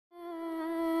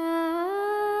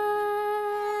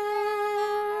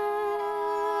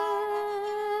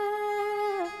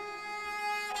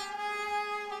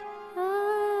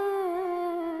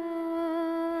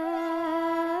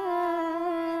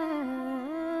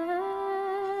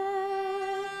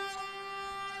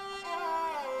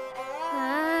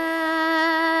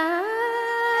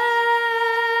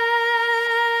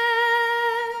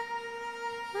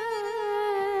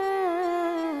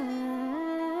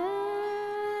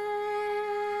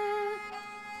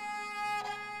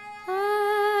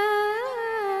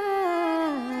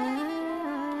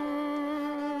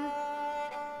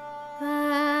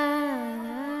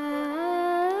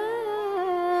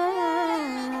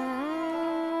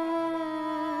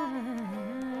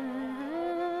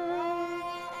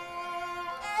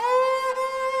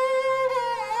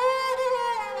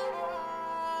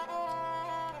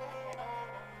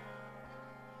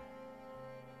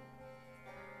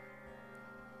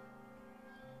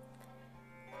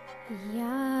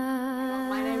Yeah.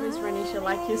 My name is Ranisha,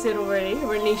 like you said already,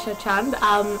 Ranisha Chand.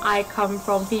 I come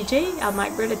from Fiji. I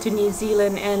migrated to New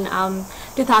Zealand in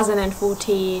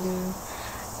 2014.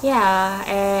 Yeah,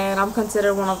 and I'm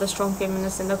considered one of the strong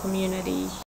feminists in the community.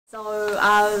 So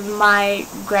my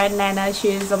grandnana,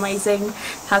 she's amazing.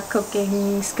 Her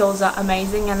cooking skills are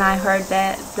amazing, and I heard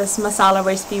that this masala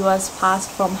recipe was passed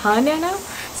from her nana.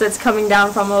 So it's coming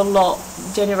down from a lot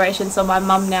generation. So my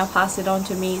mum now passed it on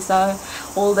to me. So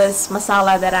all this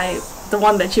masala the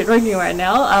one that you're drinking right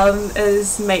now,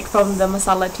 is made from the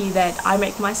masala tea that I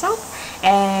make myself.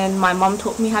 And my mom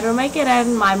taught me how to make it,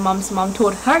 and my mom's mom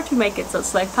taught her to make it. So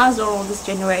it's like passed on all this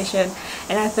generation,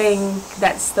 and I think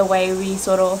that's the way we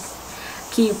sort of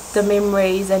keep the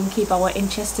memories and keep our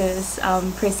ancestors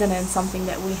present in something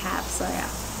that we have. So yeah.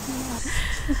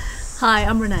 Hi,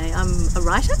 I'm Renee. I'm a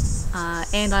writer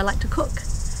and I like to cook,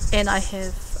 and I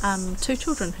have 2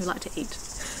 children who like to eat.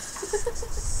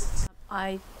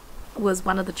 I was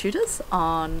one of the tutors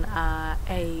on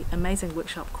a amazing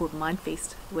workshop called Mind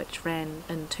Feast, which ran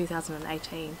in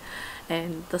 2018,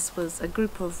 and this was a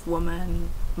group of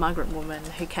women, migrant women,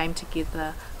 who came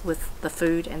together with the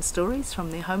food and stories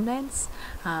from their homelands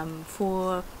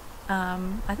for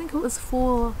I think it was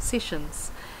 4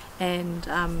 sessions, and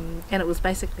it was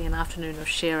basically an afternoon of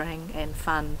sharing and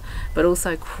fun, but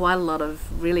also quite a lot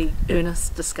of really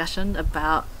earnest discussion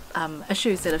about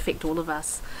issues that affect all of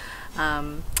us.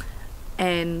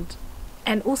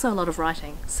 And also a lot of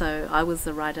writing. So I was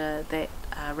the writer that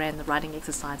ran the writing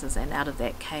exercises, and out of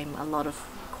that came a lot of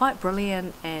quite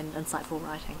brilliant and insightful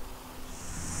writing.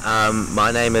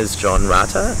 My name is John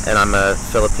Rata, and I'm a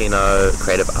Filipino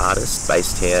creative artist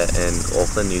based here in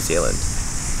Auckland, New Zealand.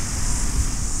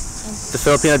 The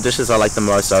Filipino dishes I like the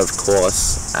most are, of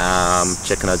course,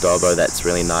 chicken adobo. That's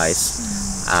really nice.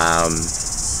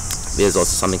 There's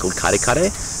also something called kare kare,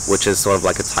 which is sort of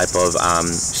like a type of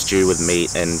stew with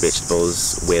meat and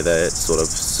vegetables, where the sort of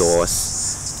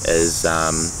sauce is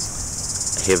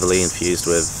heavily infused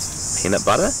with peanut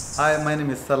butter. Hi, my name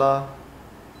is Salah.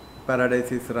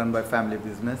 Paradise is run by family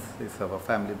business. It's our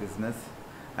family business,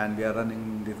 and we are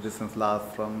running this business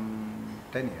last from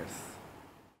 10 years.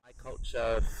 My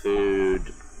culture,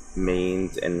 food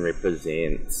means and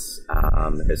represents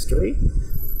history.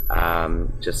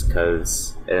 Just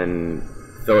because in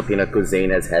Filipino cuisine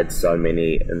has had so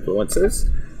many influences,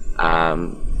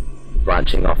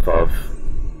 branching off of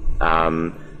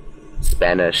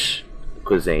Spanish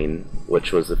cuisine,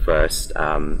 which was the first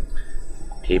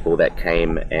people that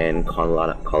came and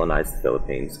colonized the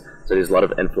Philippines. So there's a lot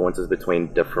of influences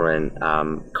between different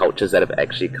cultures that have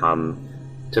actually come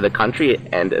to the country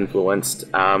and influenced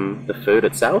the food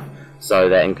itself. So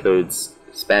that includes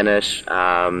Spanish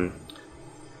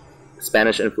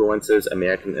influences,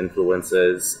 American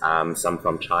influences, some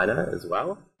from China as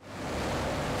well.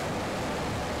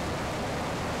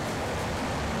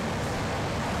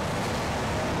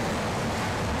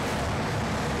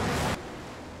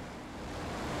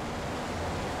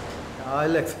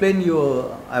 I'll explain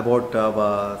you about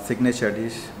our signature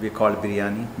dish. We call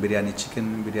biryani. Biryani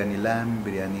chicken, biryani lamb,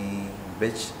 biryani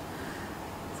veg.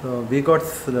 So we got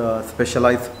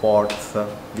specialized pots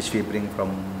which we bring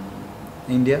from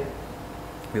India.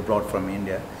 We brought from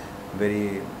India.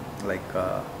 Very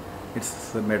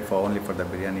it's made for only for the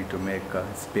biryani to make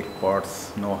big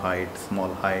pots, no height,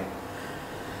 small height.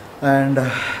 And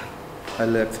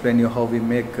I'll explain you how we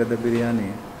make the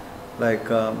biryani.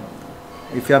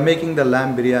 If you are making the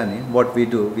lamb biryani, what we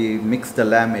do, we mix the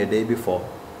lamb a day before,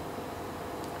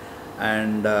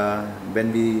 and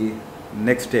when we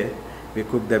next day we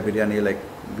cook the biryani, like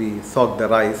we soak the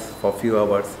rice for a few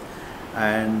hours,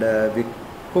 and we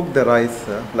cook the rice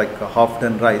like a half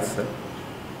done rice,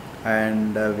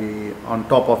 and we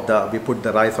put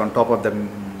the rice on top of the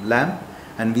lamb,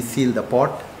 and we seal the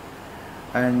pot,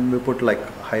 and we put like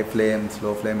high flame,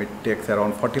 slow flame. It takes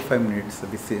around 45 minutes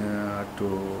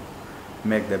to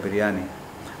make the biryani,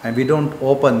 and we don't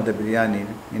open the biryani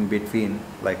in between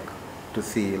to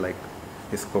see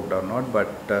it's cooked or not, but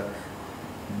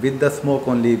with the smoke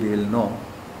only we will know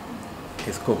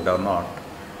it's cooked or not.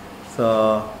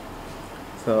 So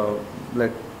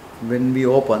when we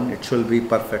open, it should be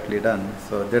perfectly done.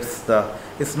 So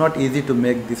it's not easy to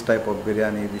make this type of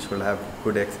biryani. We should have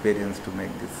good experience to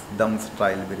make this dum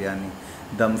style biryani.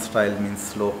 Dum style means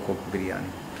slow cooked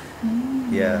biryani.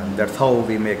 Yeah, that's how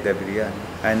we make the biryani,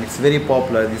 and it's very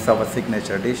popular. This is our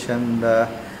signature dish, and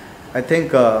I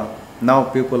think now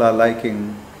people are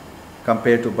liking,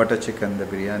 compared to butter chicken, the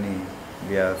biryani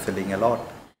we are selling a lot.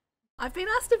 I've been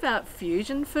asked about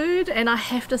fusion food, and I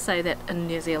have to say that in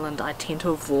New Zealand I tend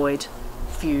to avoid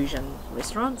fusion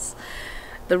restaurants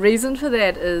The reason for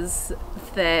that is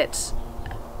that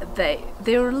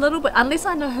they're a little bit, unless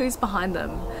I know who's behind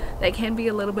them, they can be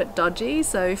a little bit dodgy.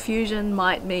 So fusion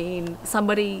might mean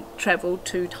somebody travelled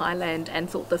to Thailand and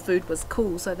thought the food was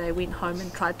cool, so they went home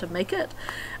and tried to make it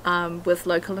with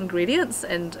local ingredients.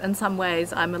 And in some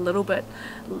ways I'm a little bit,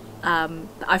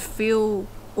 I feel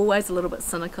always a little bit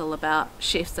cynical about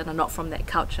chefs that are not from that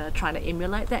culture trying to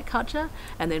emulate that culture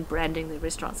and then branding their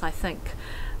restaurants. I think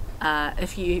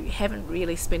if you haven't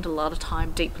really spent a lot of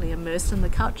time deeply immersed in the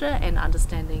culture and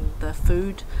understanding the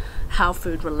food, how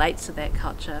food relates to that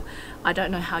culture, I don't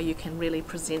know how you can really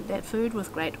present that food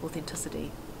with great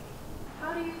authenticity.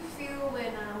 How do you feel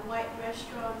when white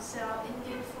restaurants sell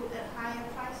Indian food at higher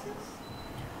prices?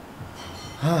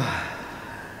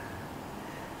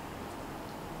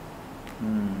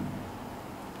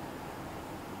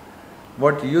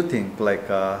 What do you think? Like,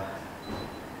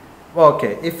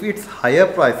 okay, if it's higher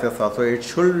prices also, it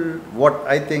should. What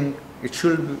I think it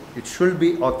should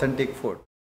be authentic food.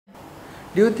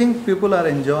 Do you think people are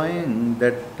enjoying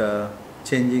that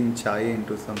changing chai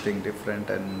into something different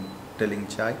and telling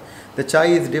chai? The chai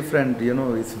is different, you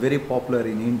know. It's very popular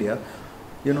in India.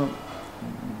 You know,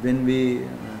 when we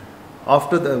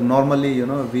after the normally, you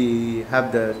know, we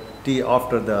have the tea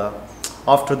after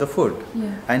the food,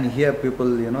 and here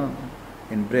people, you know,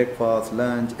 in breakfast,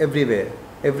 lunch, everywhere,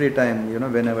 every time, you know,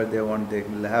 whenever they want, they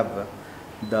will have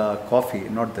the coffee,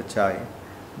 not the chai.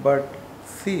 But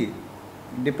see,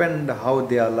 depend how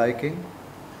they are liking.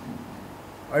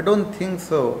 I don't think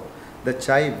so. The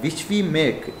chai which we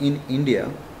make in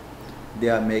India, they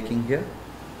are making here,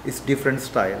 is different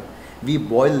style. We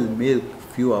boil milk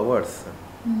few hours,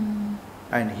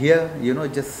 and here, you know,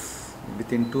 just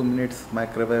within 2 minutes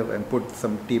microwave and put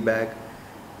some tea bag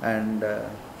and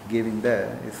giving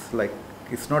there. It's like,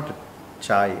 it's not a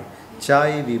chai.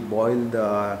 Chai, we boil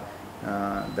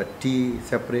the tea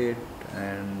separate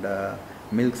and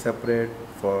milk separate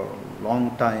for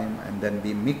long time, and then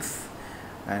we mix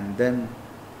and then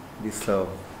we serve.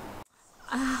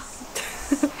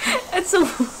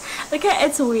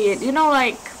 It's weird, you know,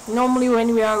 like normally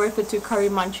when we are referred to curry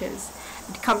munchas,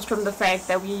 it comes from the fact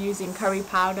that we're using curry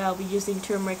powder, we're using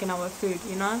turmeric in our food,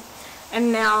 you know,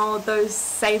 and now those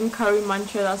same curry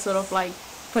munchas are sort of like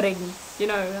putting, you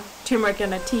know, turmeric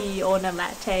in a tea or in a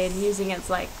latte and using it as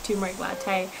like turmeric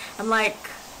latte. I'm like,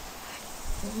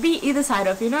 be either side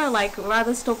of, you know, like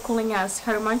rather stop calling us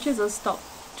curry munchas or stop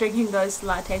drinking those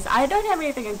lattes. I don't have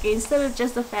anything against it, it's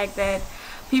just the fact that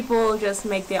people just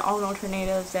make their own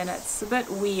alternatives, and it's a bit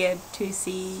weird to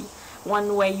see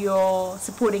one way you're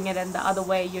supporting it and the other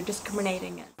way you're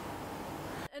discriminating it.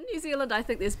 In New Zealand, I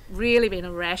think there's really been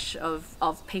a rash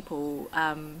of people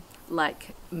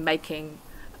like making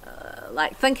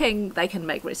like thinking they can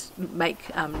make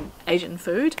Asian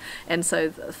food, and so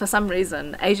for some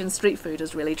reason Asian street food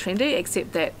is really trendy,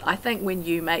 except that I think when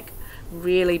you make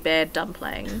really bad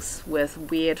dumplings with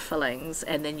weird fillings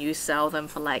and then you sell them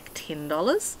for like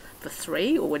 $10 for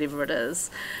 3 or whatever it is,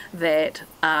 that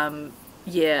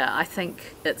yeah, I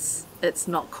think it's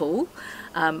not cool.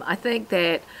 I think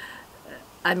that,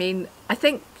 I mean, I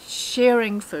think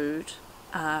sharing food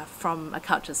from a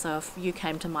culture, so if you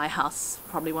came to my house,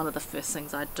 probably one of the first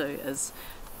things I'd do is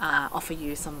offer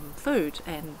you some food,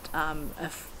 and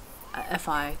if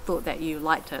I thought that you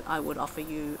liked it, I would offer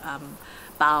you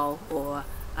bao or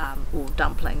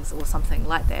dumplings or something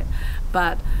like that.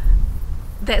 But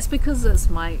that's because it's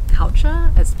my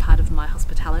culture, it's part of my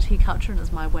hospitality culture, and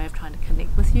it's my way of trying to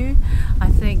connect with you. I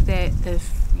think that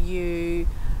if you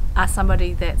are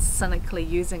somebody that's cynically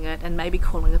using it and maybe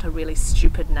calling it a really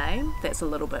stupid name that's a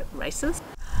little bit racist,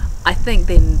 I think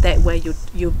then that way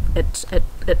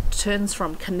it turns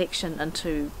from connection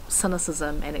into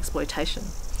cynicism and exploitation.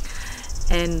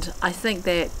 And I think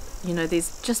that, you know,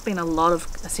 there's just been a lot of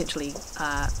essentially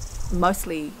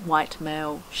mostly white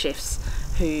male chefs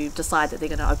who decide that they're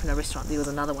going to open a restaurant. There was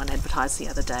another one advertised the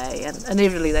other day, and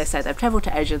inevitably they say they've travelled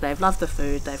to Asia, they've loved the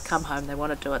food, they've come home, they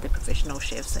want to do it, they're professional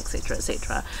chefs, etc.,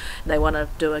 etc. They want to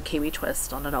do a Kiwi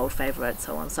twist on an old favourite,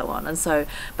 so on, so on. And so,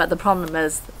 but the problem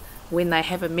is when they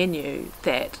have a menu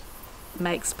that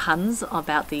makes puns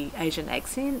about the Asian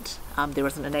accent, there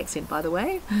isn't an accent, by the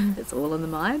way, it's all in the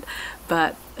mind,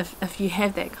 but if you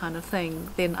have that kind of thing,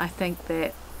 then I think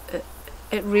that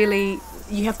it really,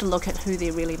 you have to look at who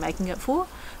they're really making it for.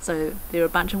 So they're a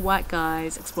bunch of white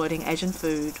guys exploiting Asian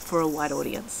food for a white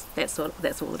audience. That's all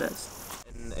it is.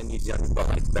 In New Zealand, you've got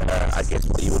like the, I guess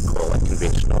what you would call like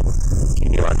conventional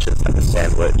Kiwi lunches, like a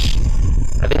sandwich.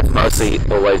 I think it's mostly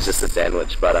always just a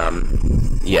sandwich, but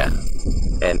yeah.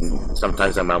 And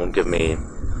sometimes my mum will give me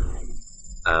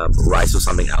rice or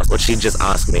something else, or she'd just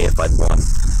ask me if I'd want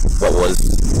what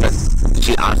was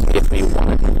she asked me if we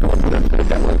wanted to cook the food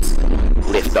that was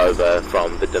left over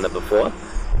from the dinner before,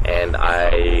 and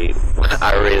I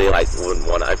really wouldn't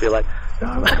want it. I'd be like, no,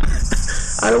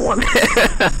 I don't want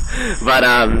it. But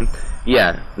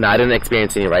yeah, no, I didn't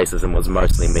experience any racism. It was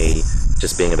mostly me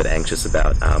just being a bit anxious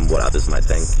about what others might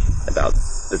think about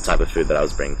the type of food that I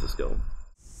was bringing to school.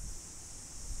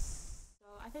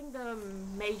 I think the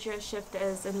major shift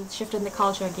is in the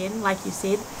culture again, like you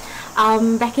said.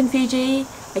 Back in Fiji,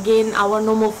 again, our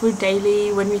normal food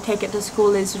daily when we take it to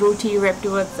school is roti wrapped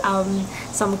with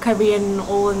some curry and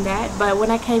all in that. But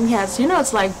when I came here,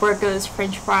 it's like burgers,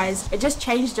 french fries. It just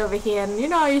changed over here,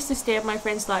 and I used to stare at my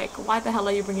friends like, why the hell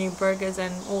are you bringing burgers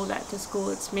and all that to school?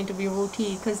 It's meant to be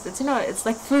roti, because it's it's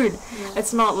like food. Yeah.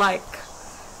 It's not like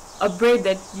a bread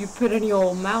that you put in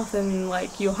your mouth and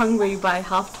like you're hungry by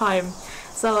half time.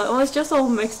 So it was just all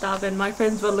mixed up, and my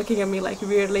friends were looking at me like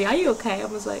weirdly, are you okay? I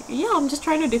was like, yeah, I'm just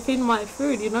trying to defend my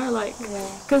food,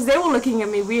 because they were looking at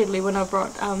me weirdly when I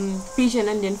brought Fijian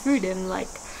Indian food in. Like,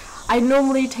 I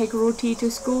normally take roti to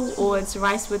school, or it's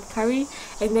rice with curry,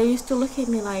 and they used to look at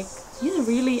me like, you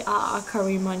really are a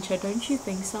curry muncha, don't you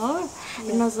think so?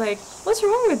 Yeah. And I was like, what's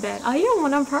wrong with that? I am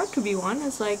one, I'm proud to be one.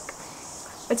 It's like,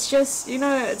 it's just,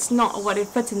 it's not what it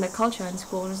fits in the culture in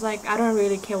school. It's like, I don't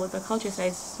really care what the culture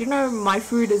says. My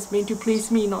food is meant to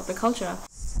please me, not the culture.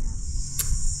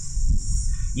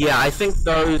 Yeah, I think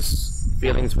those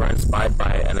feelings were inspired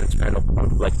by an internal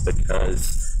conflict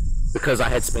because I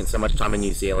had spent so much time in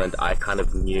New Zealand. I kind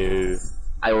of knew,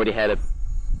 I already had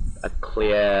a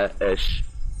clear-ish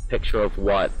picture of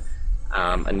what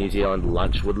a New Zealand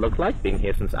lunch would look like, being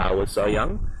here since I was so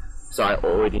young. So I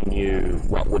already knew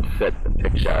what would fit the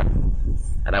picture,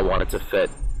 and I wanted to fit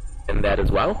in that as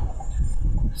well.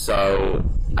 So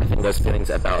I think those feelings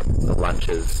about the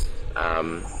lunches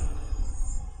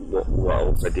were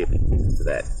also deeply connected to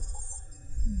that.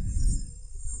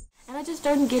 And I just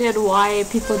don't get it why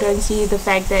people don't see the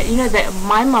fact that, that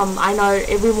my mum, I know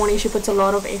every morning she puts a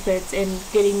lot of effort in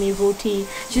getting me roti.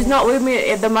 She's not with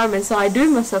me at the moment, so I do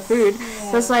miss her food.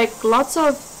 Yeah. So it's like lots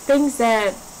of things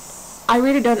that I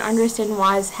really don't understand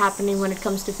why it's happening when it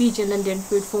comes to Fijian Indian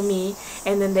food for me,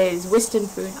 and then there's Western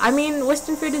food. I mean,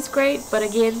 Western food is great, but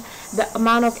again, the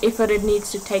amount of effort it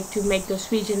needs to take to make those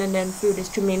Fijian Indian food is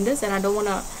tremendous, and I don't want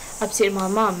to upset my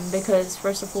mum because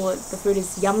first of all, the food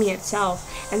is yummy itself,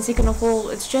 and second of all,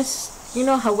 it's just,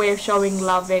 her way of showing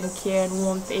love and care and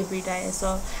warmth every day,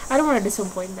 so I don't want to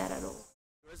disappoint that at all.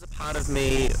 There is a part of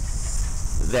me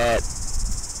that,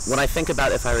 when I think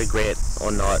about if I regret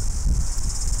or not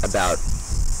about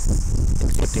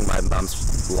accepting my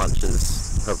mum's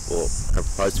lunches, her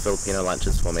proposed Filipino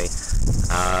lunches for me,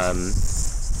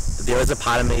 there is a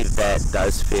part of me that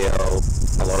does feel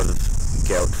a lot of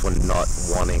guilt for not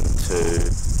wanting to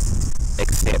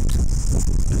accept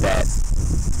that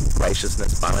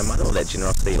graciousness by my mother, or that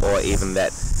generosity, or even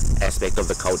that aspect of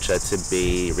the culture to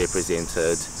be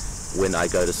represented when I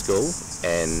go to school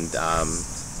and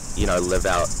live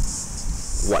out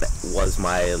what was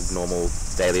my normal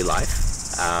daily life.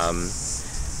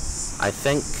 I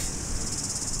think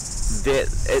that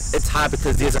it's hard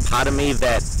because there's a part of me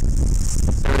that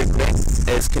regret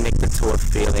is connected to a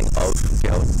feeling of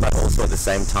guilt, but also at the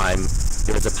same time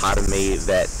there is a part of me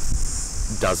that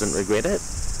doesn't regret it,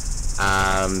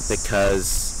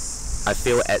 because I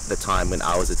feel at the time when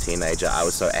I was a teenager I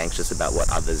was so anxious about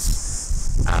what others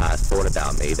thought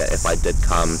about me, that if I did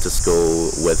come to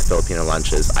school with Filipino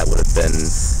lunches I would have been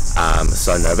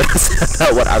so nervous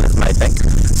about what others might think.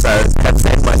 So I've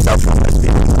saved myself from those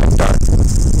feelings. I don't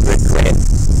regret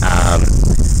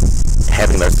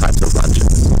having those types of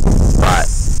lunches, but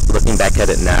looking back at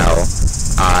it now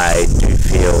I do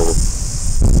feel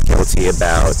guilty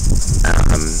about I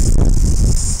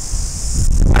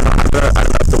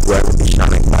don't know if the word would be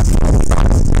shunning, but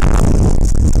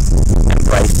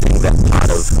embracing that part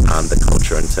of the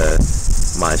culture into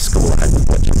my school life,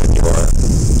 which when you're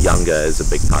younger is a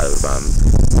big part of life.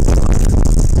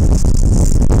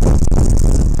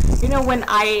 When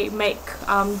I make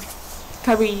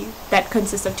curry that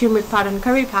consists of turmeric powder and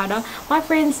curry powder, my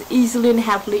friends easily and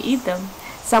happily eat them.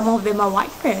 Some of them are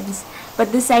white friends. But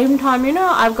at the same time,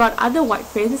 I've got other white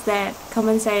friends that come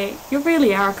and say, you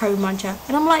really are a curry muncha.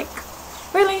 And I'm like,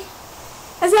 really?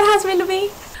 Is that how it's meant to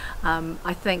be?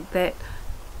 I think that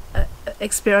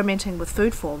experimenting with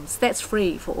food forms, that's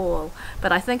free for all.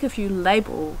 But I think if you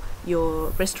label your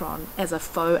restaurant as a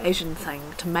faux Asian thing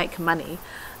to make money,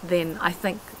 then I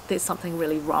think there's something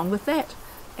really wrong with that.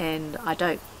 And I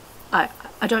don't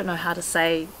know how to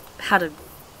I don't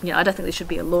think there should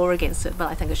be a law against it, but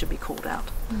I think it should be called out.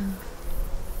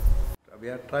 We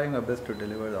are trying our best to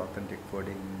deliver the authentic food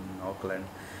in Auckland,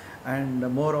 And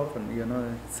more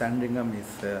often, Sandringham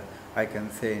is, I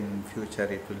can say in future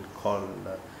it will call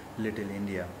Little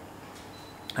India.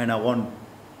 And I want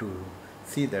to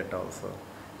see that also.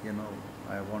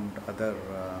 I want other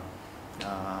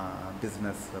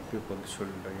business people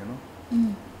should,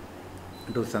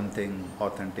 do something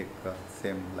authentic,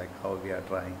 same like how we are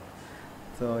trying.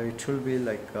 So it should be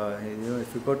like,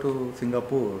 if you go to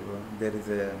Singapore, there is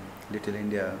a Little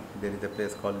India, there is a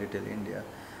place called Little India.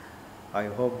 I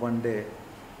hope one day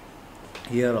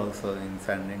here also in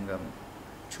Sandringham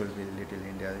it should be Little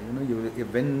India.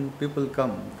 When people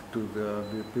come to,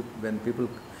 when people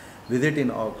visit in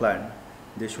Auckland,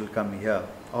 they should come here.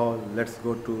 Or let's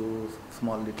go to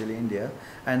small Little India,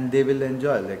 and they will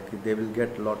enjoy. Like they will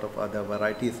get a lot of other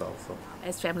varieties also.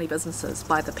 As family businesses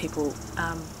by the people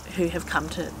who have come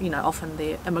to, often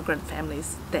they're immigrant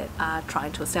families that are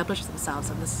trying to establish themselves,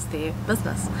 and this is their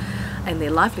business and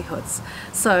their livelihoods.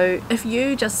 So if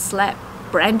you just slap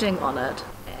branding on it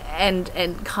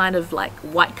and kind of like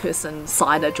white person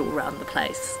signage all around the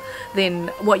place, then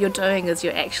what you're doing is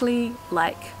you're actually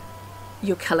like,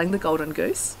 you're killing the golden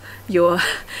goose. You're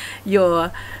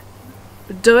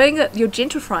doing it, you're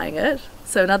gentrifying it.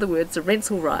 So in other words, the rents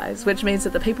will rise, which means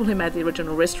that the people who made the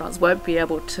original restaurants won't be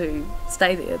able to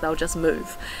stay there, they'll just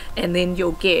move. And then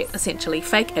you'll get essentially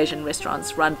fake Asian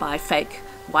restaurants run by fake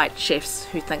white chefs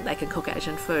who think they can cook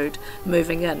Asian food,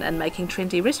 moving in and making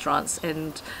trendy restaurants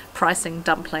and pricing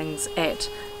dumplings at,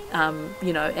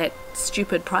 at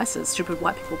stupid prices, stupid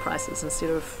white people prices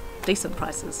instead of decent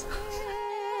prices.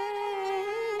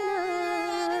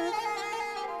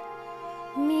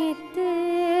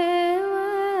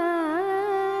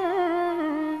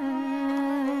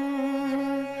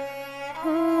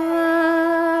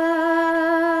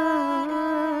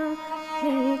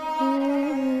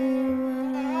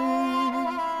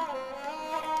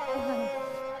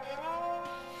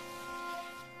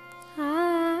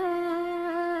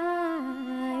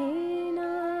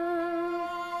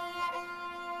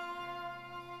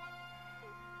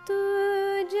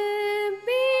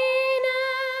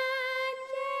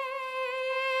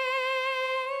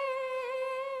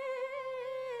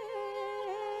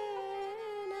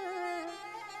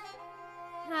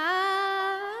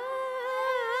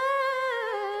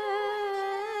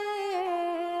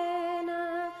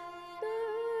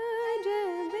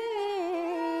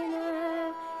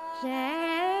 Yeah.